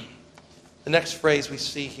 the next phrase we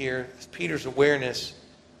see here is Peter's awareness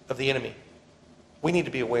of the enemy. We need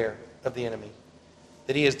to be aware of the enemy,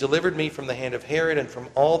 that he has delivered me from the hand of Herod and from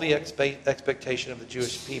all the expectation of the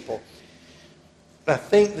Jewish people. And I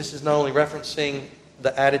think this is not only referencing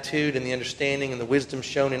the attitude and the understanding and the wisdom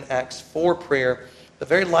shown in Acts 4 prayer, but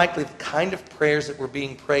very likely the kind of prayers that were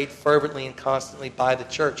being prayed fervently and constantly by the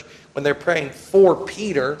church. When they're praying for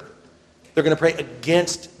Peter, they're going to pray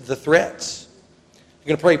against the threats.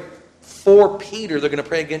 They're going to pray for Peter. They're going to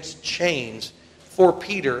pray against chains. For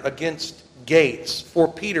Peter against gates.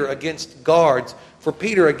 For Peter against guards. For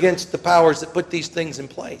Peter against the powers that put these things in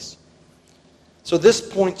place. So this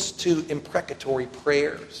points to imprecatory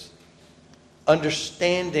prayers.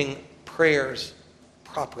 Understanding prayers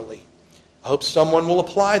properly. I hope someone will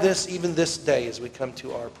apply this even this day as we come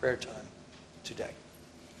to our prayer time today.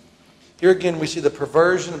 Here again we see the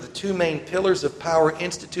perversion of the two main pillars of power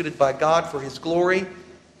instituted by God for his glory.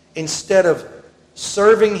 Instead of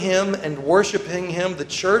serving him and worshiping him, the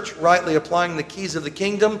church rightly applying the keys of the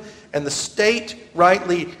kingdom, and the state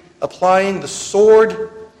rightly applying the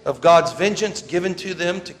sword of God's vengeance given to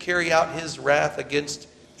them to carry out his wrath against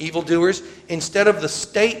evildoers. Instead of the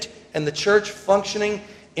state and the church functioning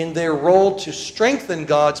in their role to strengthen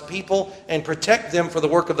God's people and protect them for the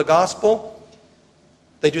work of the gospel,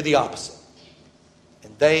 they do the opposite.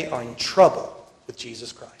 And they are in trouble with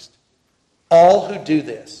Jesus Christ. All who do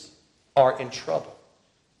this are in trouble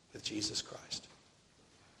with Jesus Christ.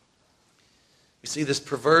 We see this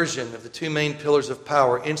perversion of the two main pillars of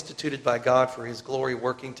power instituted by God for His glory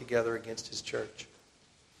working together against His church.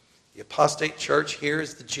 The apostate church here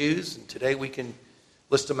is the Jews, and today we can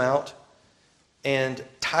list them out. And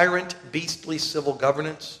tyrant, beastly civil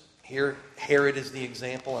governance. Here, Herod is the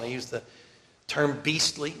example, and I use the term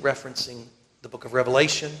beastly, referencing the book of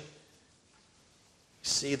Revelation. You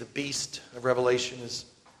see, the beast of Revelation is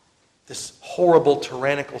this horrible,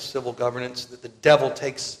 tyrannical civil governance that the devil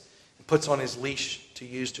takes and puts on his leash to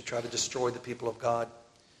use to try to destroy the people of God.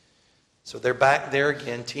 So they're back there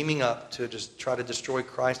again, teaming up to just try to destroy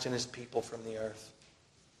Christ and His people from the earth.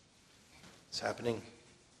 It's happening.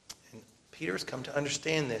 And Peter has come to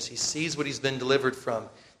understand this. He sees what he's been delivered from.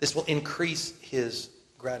 This will increase his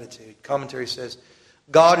gratitude. Commentary says,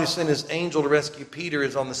 God who sent His angel to rescue Peter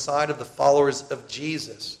is on the side of the followers of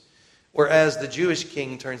Jesus, whereas the Jewish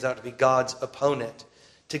king turns out to be God's opponent,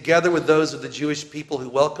 together with those of the Jewish people who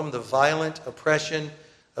welcome the violent oppression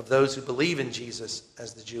of those who believe in Jesus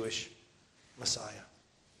as the Jewish Messiah.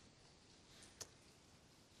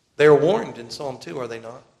 They are warned in Psalm 2, are they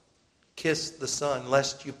not? Kiss the Son,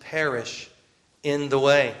 lest you perish in the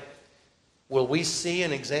way. Will we see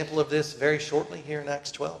an example of this very shortly here in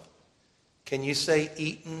Acts 12? Can you say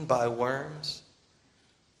eaten by worms?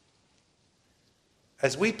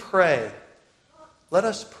 As we pray, let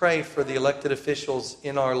us pray for the elected officials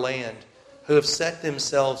in our land who have set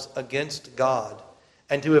themselves against God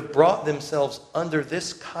and who have brought themselves under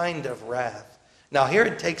this kind of wrath. Now here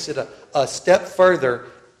it takes it a step further,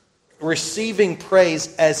 receiving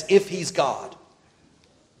praise as if He's God.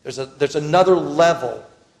 There's another level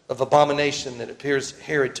of abomination that it appears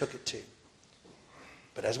Herod took it to.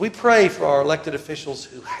 But as we pray for our elected officials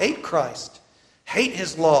who hate Christ, hate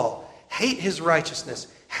His law, hate His righteousness,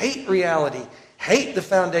 hate reality, hate the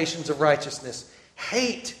foundations of righteousness,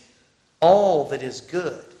 hate all that is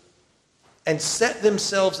good, and set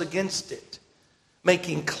themselves against it,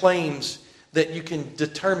 making claims that you can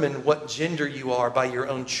determine what gender you are by your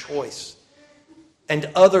own choice, and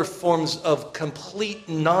other forms of complete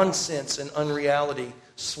nonsense and unreality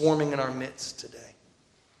swarming in our midst today.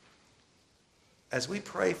 As we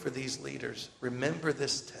pray for these leaders, remember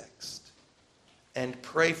this text and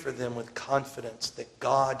pray for them with confidence that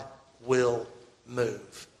God will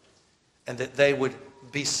move and that they would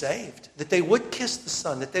be saved, that they would kiss the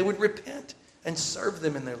Son, that they would repent and serve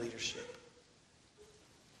them in their leadership,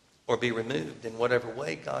 or be removed in whatever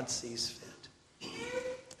way God sees fit,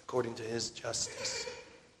 according to His justice.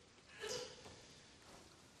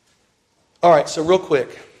 All right, so real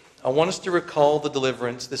quick, I want us to recall the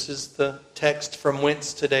deliverance. This is the text from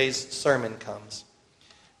whence today's sermon comes.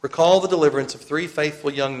 Recall the deliverance of 3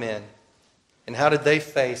 faithful young men, and how did they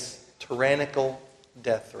face tyrannical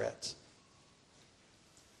death threats.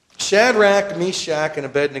 Shadrach, Meshach, and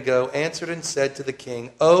Abednego answered and said to the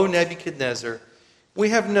king, O Nebuchadnezzar, we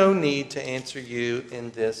have no need to answer you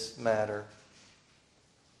in this matter.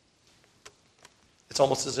 It's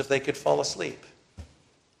almost as if they could fall asleep.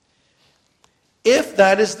 If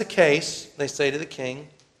that is the case, they say to the king,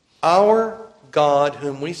 our God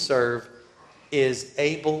whom we serve is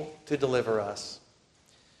able to deliver us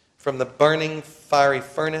from the burning fiery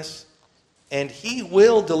furnace, and He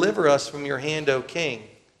will deliver us from your hand, O king.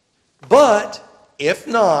 But if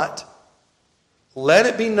not, let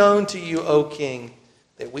it be known to you, O king,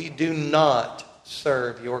 that we do not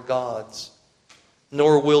serve your gods,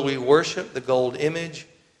 nor will we worship the gold image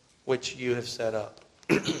which you have set up.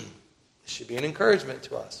 This should be an encouragement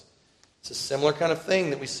to us. It's a similar kind of thing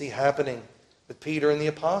that we see happening with Peter and the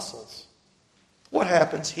apostles. What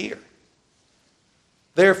happens here?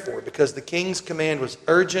 Therefore, because the king's command was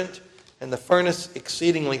urgent and the furnace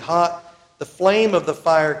exceedingly hot, the flame of the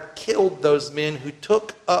fire killed those men who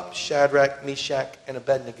took up Shadrach, Meshach, and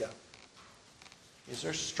Abednego. These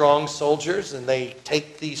are strong soldiers, and they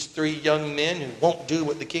take these 3 young men who won't do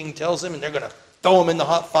what the king tells them, and they're going to throw them in the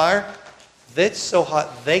hot fire. That's so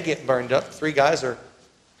hot they get burned up. 3 guys are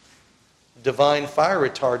divine fire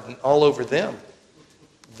retardant all over them.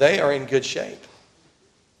 They are in good shape.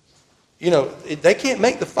 You know, they can't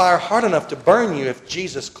make the fire hot enough to burn you if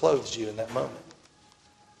Jesus clothes you in that moment.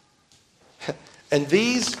 And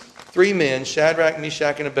these 3 men, Shadrach,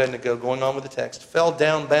 Meshach, and Abednego, going on with the text, fell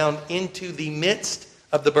down bound into the midst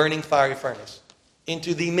of the burning fiery furnace.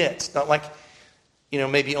 Into the midst. Not like,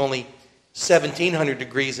 maybe only 1,700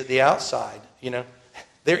 degrees at the outside,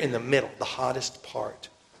 They're in the middle, the hottest part.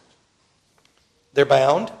 They're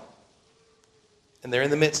bound, and they're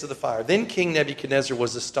in the midst of the fire. Then King Nebuchadnezzar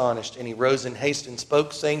was astonished, and he rose in haste and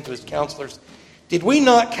spoke, saying to his counselors, "Did we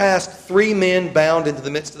not cast 3 men bound into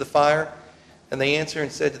the midst of the fire?" And they answered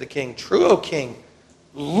and said to the king, "True, O king."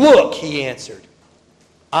 "Look," he answered,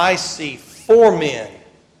 "I see 4 men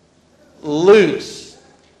loose,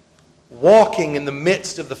 walking in the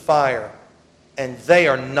midst of the fire, and they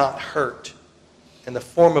are not hurt. And the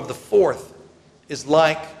form of the 4th is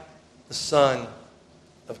like the Son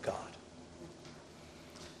of God."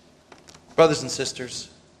 Brothers and sisters,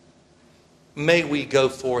 may we go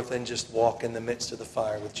forth and just walk in the midst of the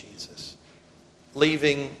fire with Jesus,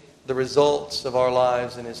 leaving the results of our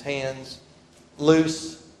lives in His hands,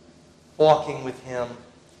 loose, walking with Him.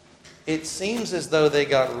 It seems as though they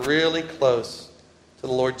got really close to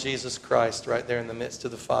the Lord Jesus Christ right there in the midst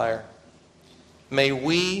of the fire. May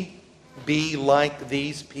we be like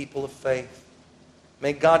these people of faith.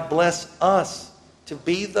 May God bless us to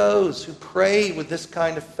be those who pray with this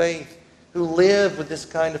kind of faith, who live with this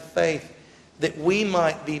kind of faith, that we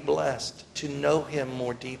might be blessed to know Him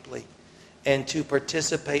more deeply and to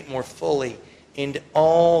participate more fully in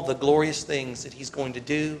all the glorious things that He's going to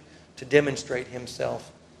do to demonstrate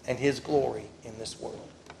Himself and His glory in this world.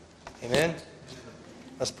 Amen?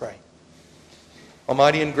 Let's pray.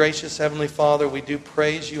 Almighty and gracious Heavenly Father, we do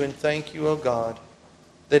praise You and thank You, O God,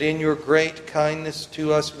 that in Your great kindness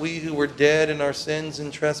to us, we who were dead in our sins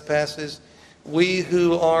and trespasses, we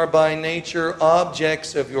who are by nature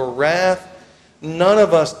objects of Your wrath, none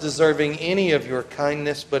of us deserving any of Your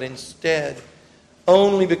kindness, but instead,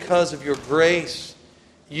 only because of Your grace,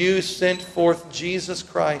 You sent forth Jesus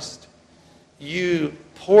Christ. You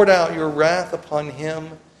poured out Your wrath upon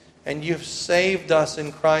Him, and You've saved us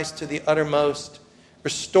in Christ to the uttermost,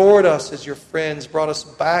 restored us as Your friends, brought us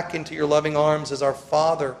back into Your loving arms as our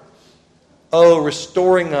Father. Oh,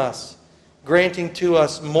 restoring us, granting to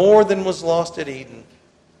us more than was lost at Eden,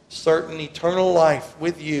 certain eternal life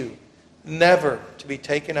with You, never to be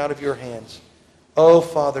taken out of Your hands. Oh,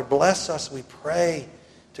 Father, bless us, we pray,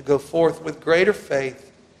 to go forth with greater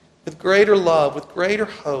faith, with greater love, with greater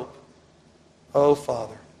hope. Oh,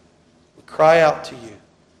 Father, we cry out to You.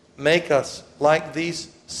 Make us like these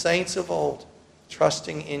saints of old,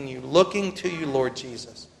 trusting in You, looking to You, Lord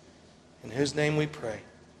Jesus, in whose name we pray.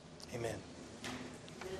 Amen.